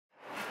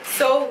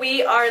So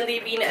we are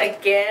leaving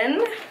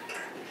again.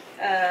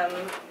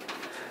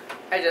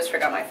 I just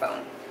forgot my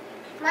phone.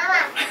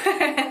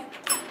 Mama.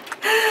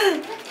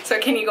 So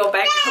can you go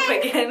back up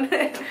again?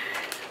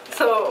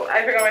 So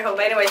I forgot my phone.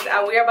 But anyways,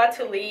 we are about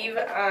to leave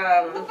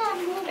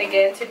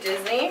again to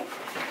Disney.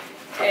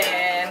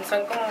 And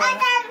son como...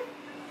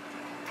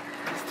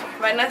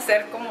 Van a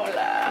ser como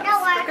las...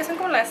 Creo que son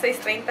como las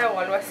 6:30 o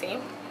algo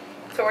así.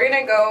 So we're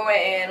gonna go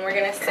and we're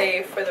gonna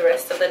stay for the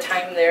rest of the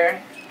time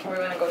there. We're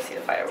gonna go see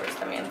the fireworks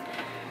también.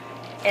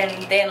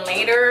 And then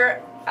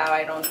later,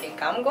 I don't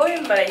think I'm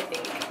going, but I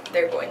think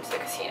they're going to the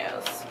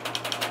casinos.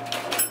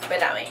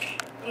 Espérame.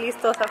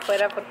 Listos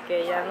afuera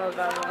porque ya nos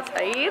vamos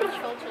a ir.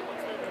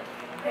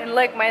 And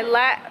look,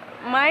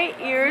 my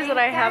ears that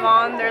I have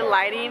on, they're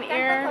lighting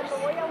ears.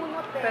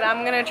 But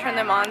I'm gonna turn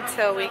them on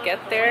till we get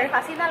there.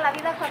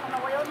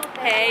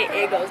 Hey,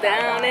 it goes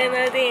down in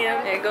the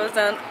DM. It goes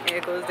down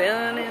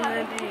in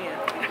the DM.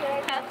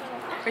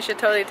 We should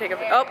totally take a...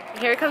 Oh,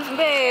 here comes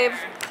Babe.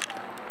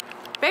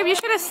 Babe, you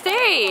should have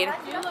stayed.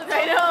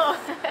 I know.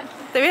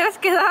 Te hubieras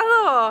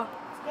quedado.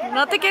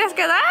 ¿No te quieres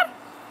quedar?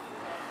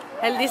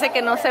 Él dice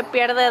que no se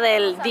pierde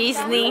del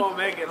Disney.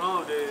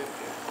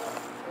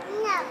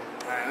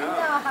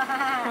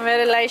 A ver,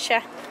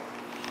 Elisha.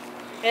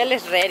 Él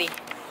es ready.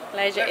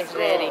 Elisha is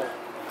ready.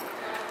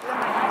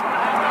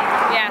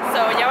 Yeah,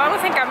 so ya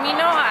vamos en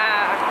camino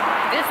a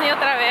Disney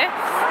otra vez.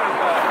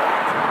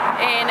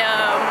 And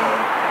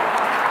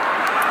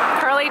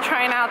Curly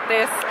trying out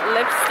this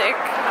lipstick,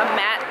 a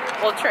matte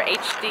Ultra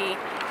HD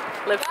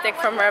lipstick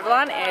from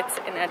Revlon. It's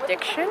an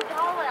addiction.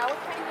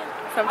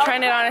 So I'm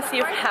trying it on to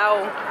see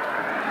how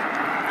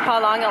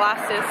long it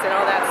lasts and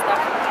all that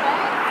stuff.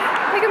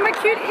 Look at my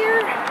cute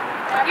ears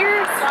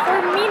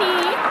for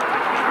Minnie.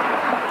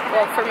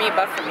 Well, for me,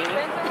 but for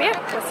Minnie. But yeah,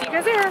 we'll see you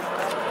guys there.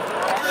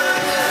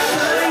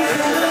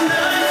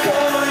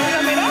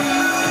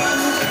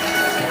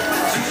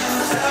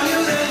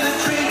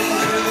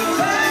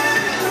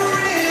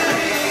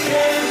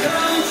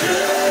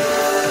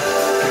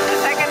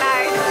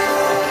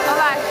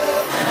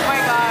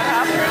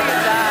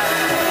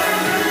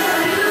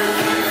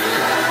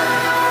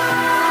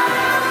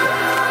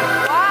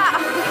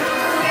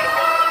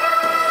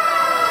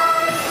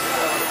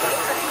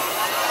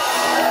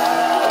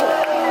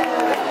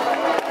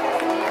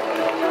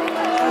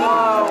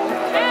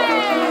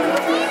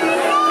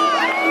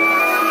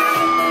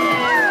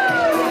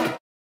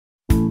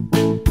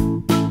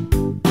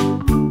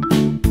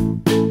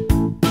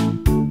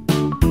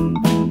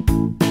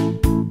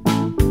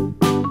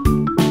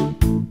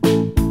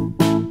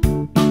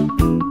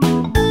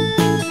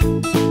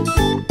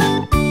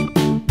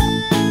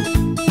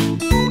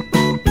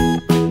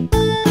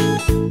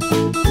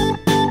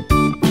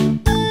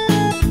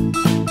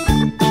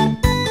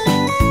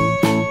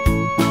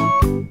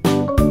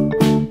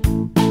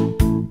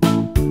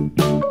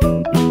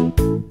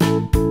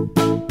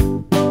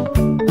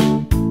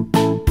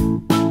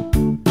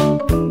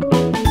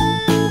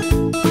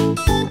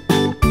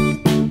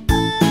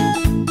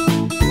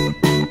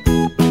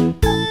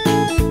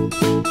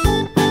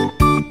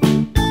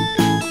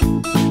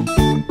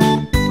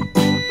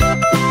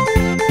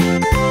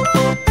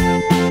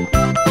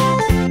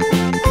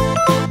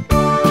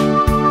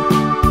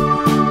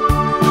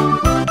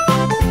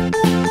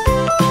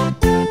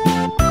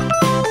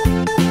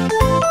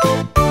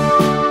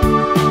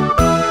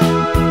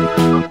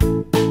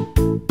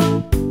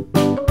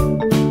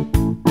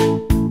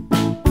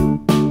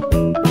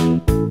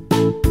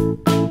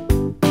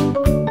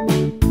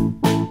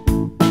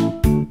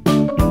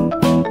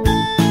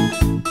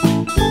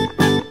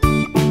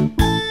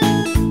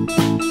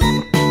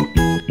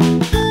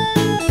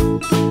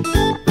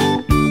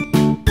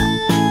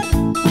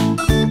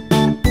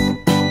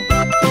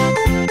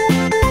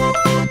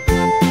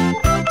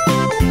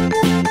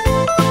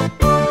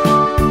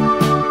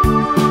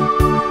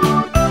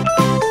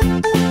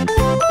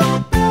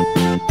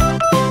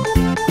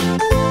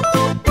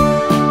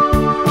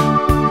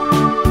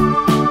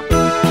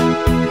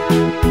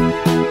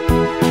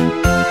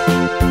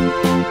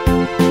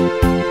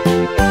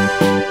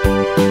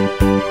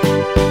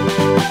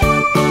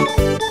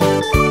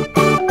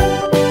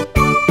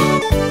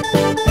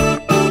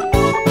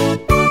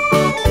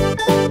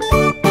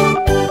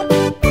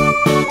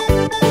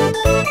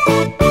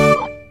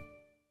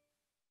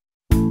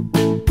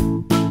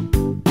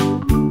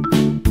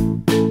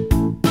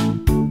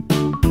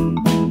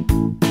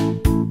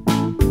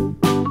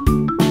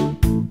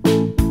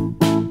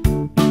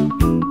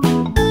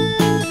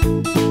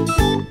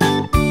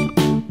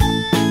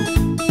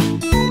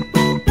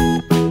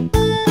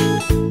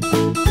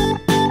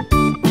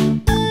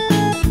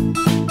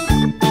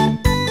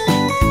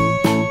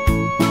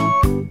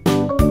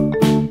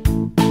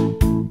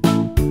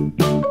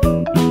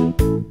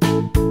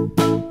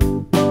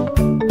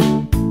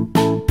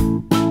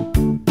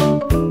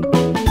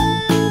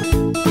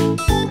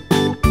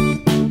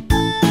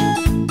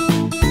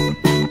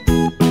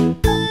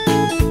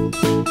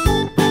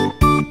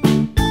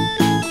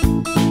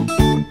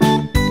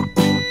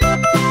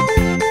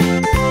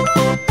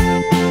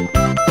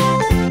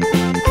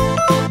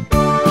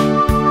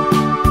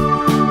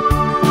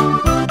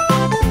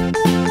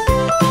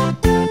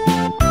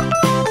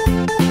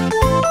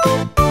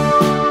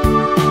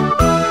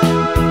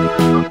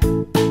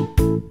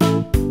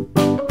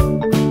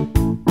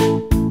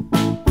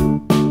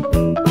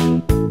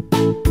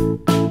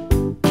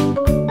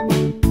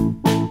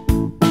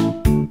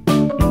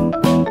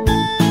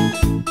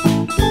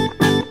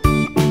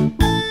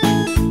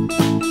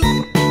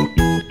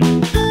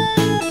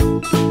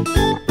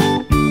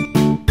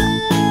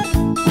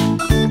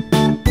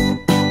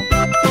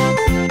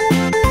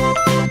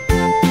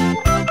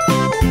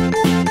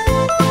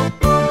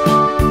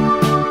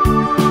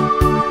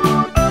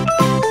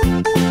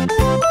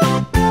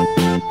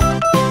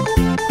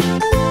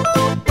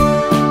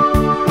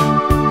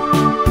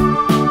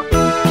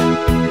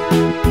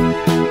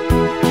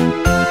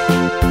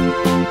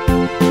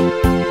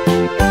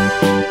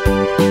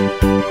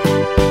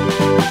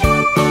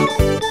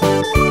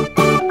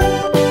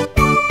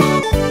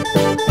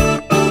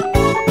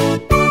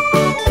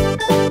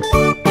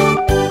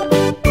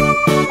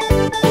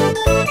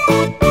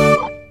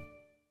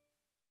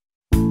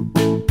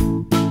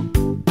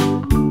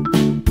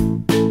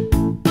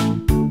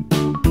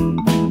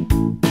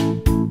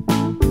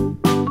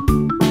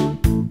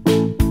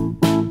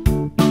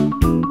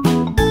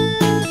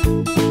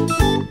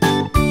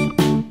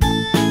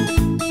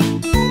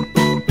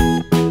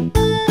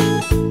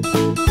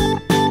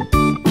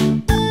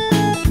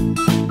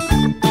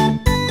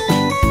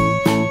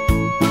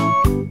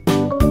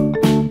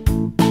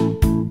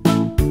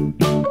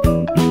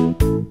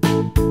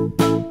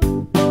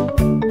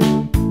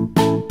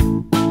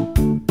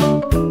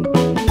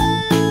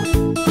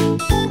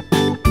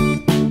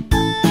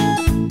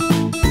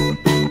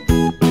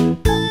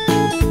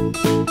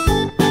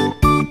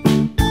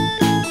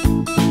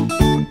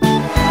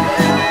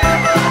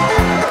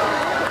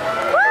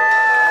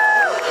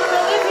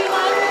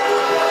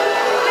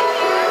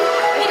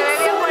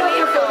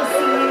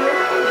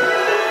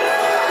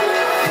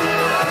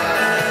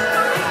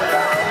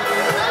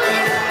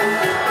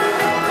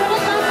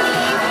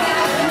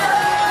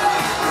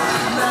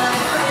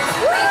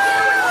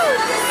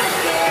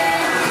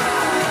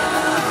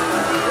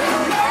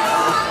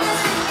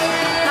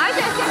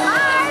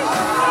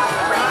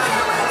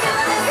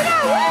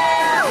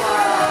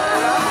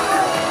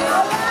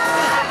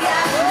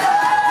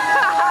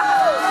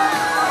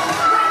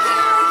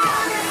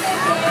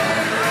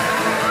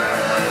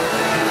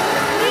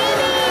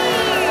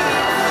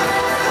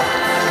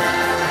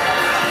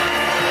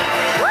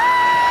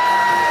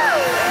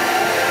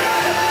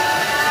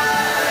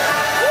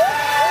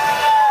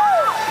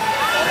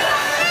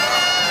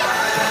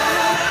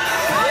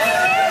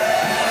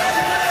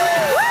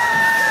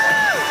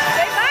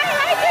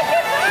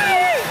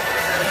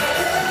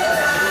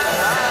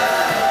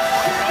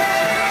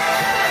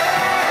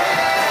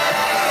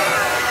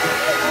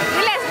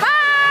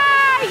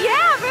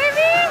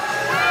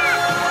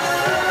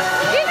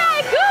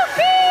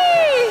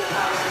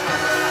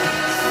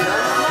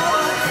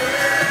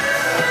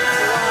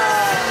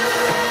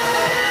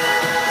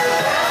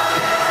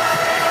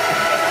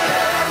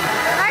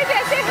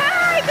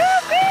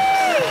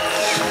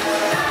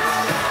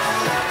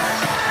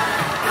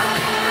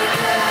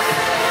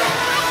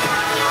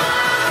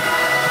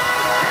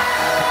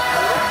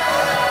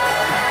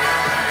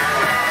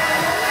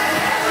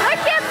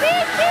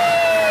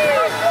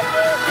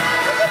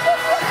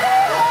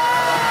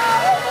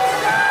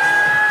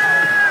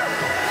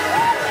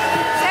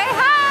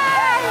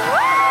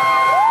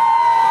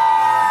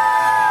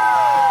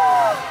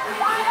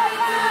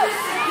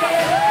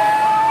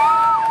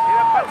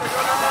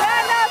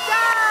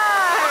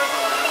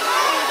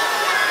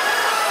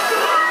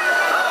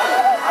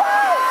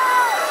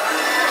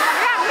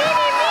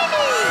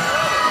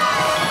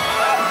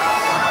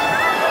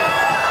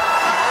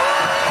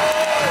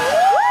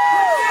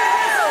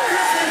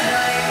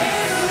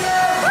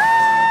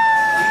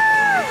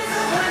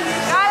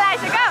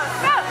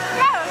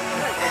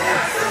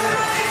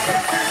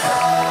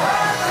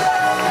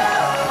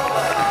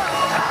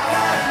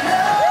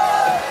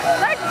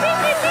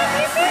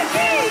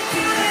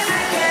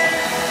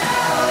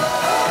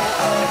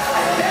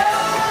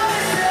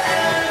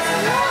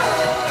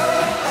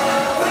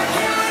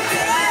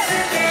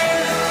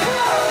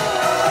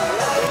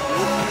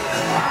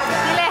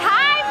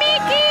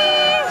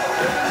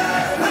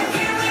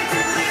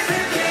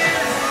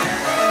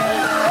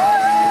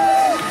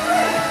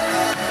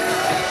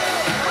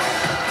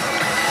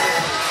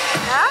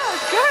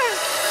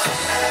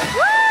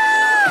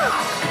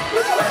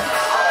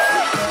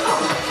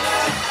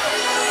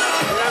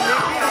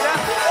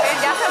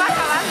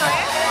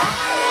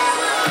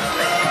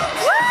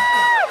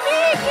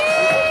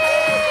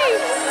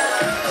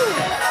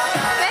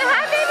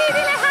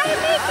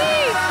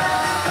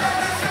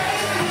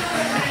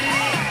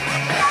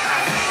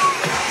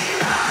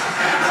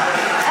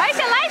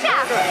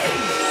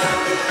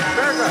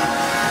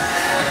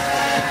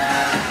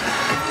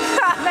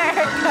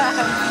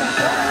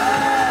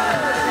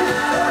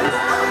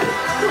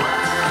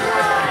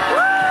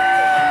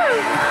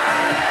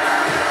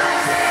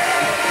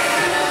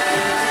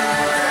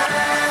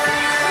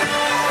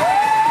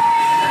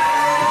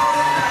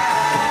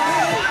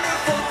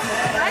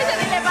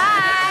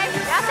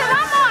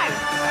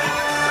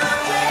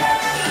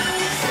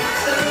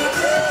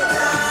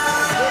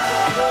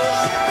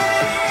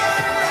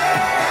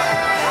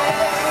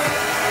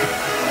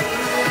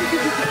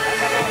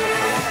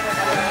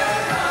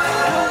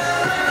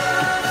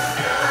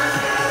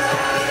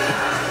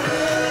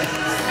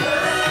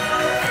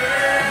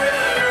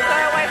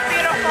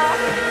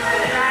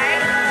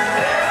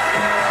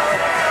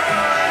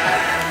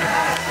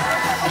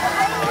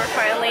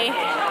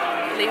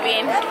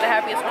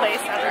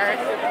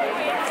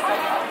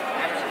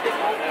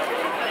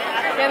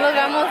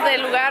 llegamos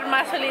del lugar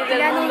más feliz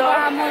del mundo.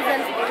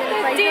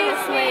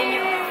 Disney.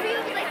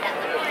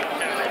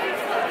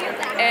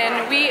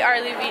 And we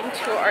are leaving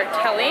to our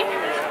telly.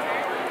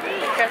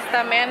 Acá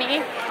está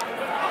Manny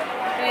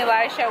and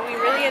Elisha. We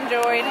really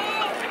enjoyed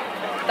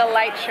the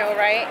light show,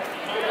 right?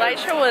 The light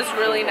show was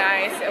really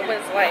nice. It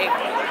was like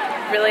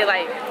really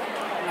like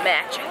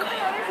magical.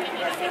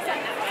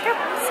 Yep.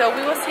 So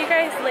we will see you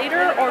guys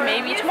later or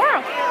maybe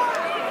tomorrow.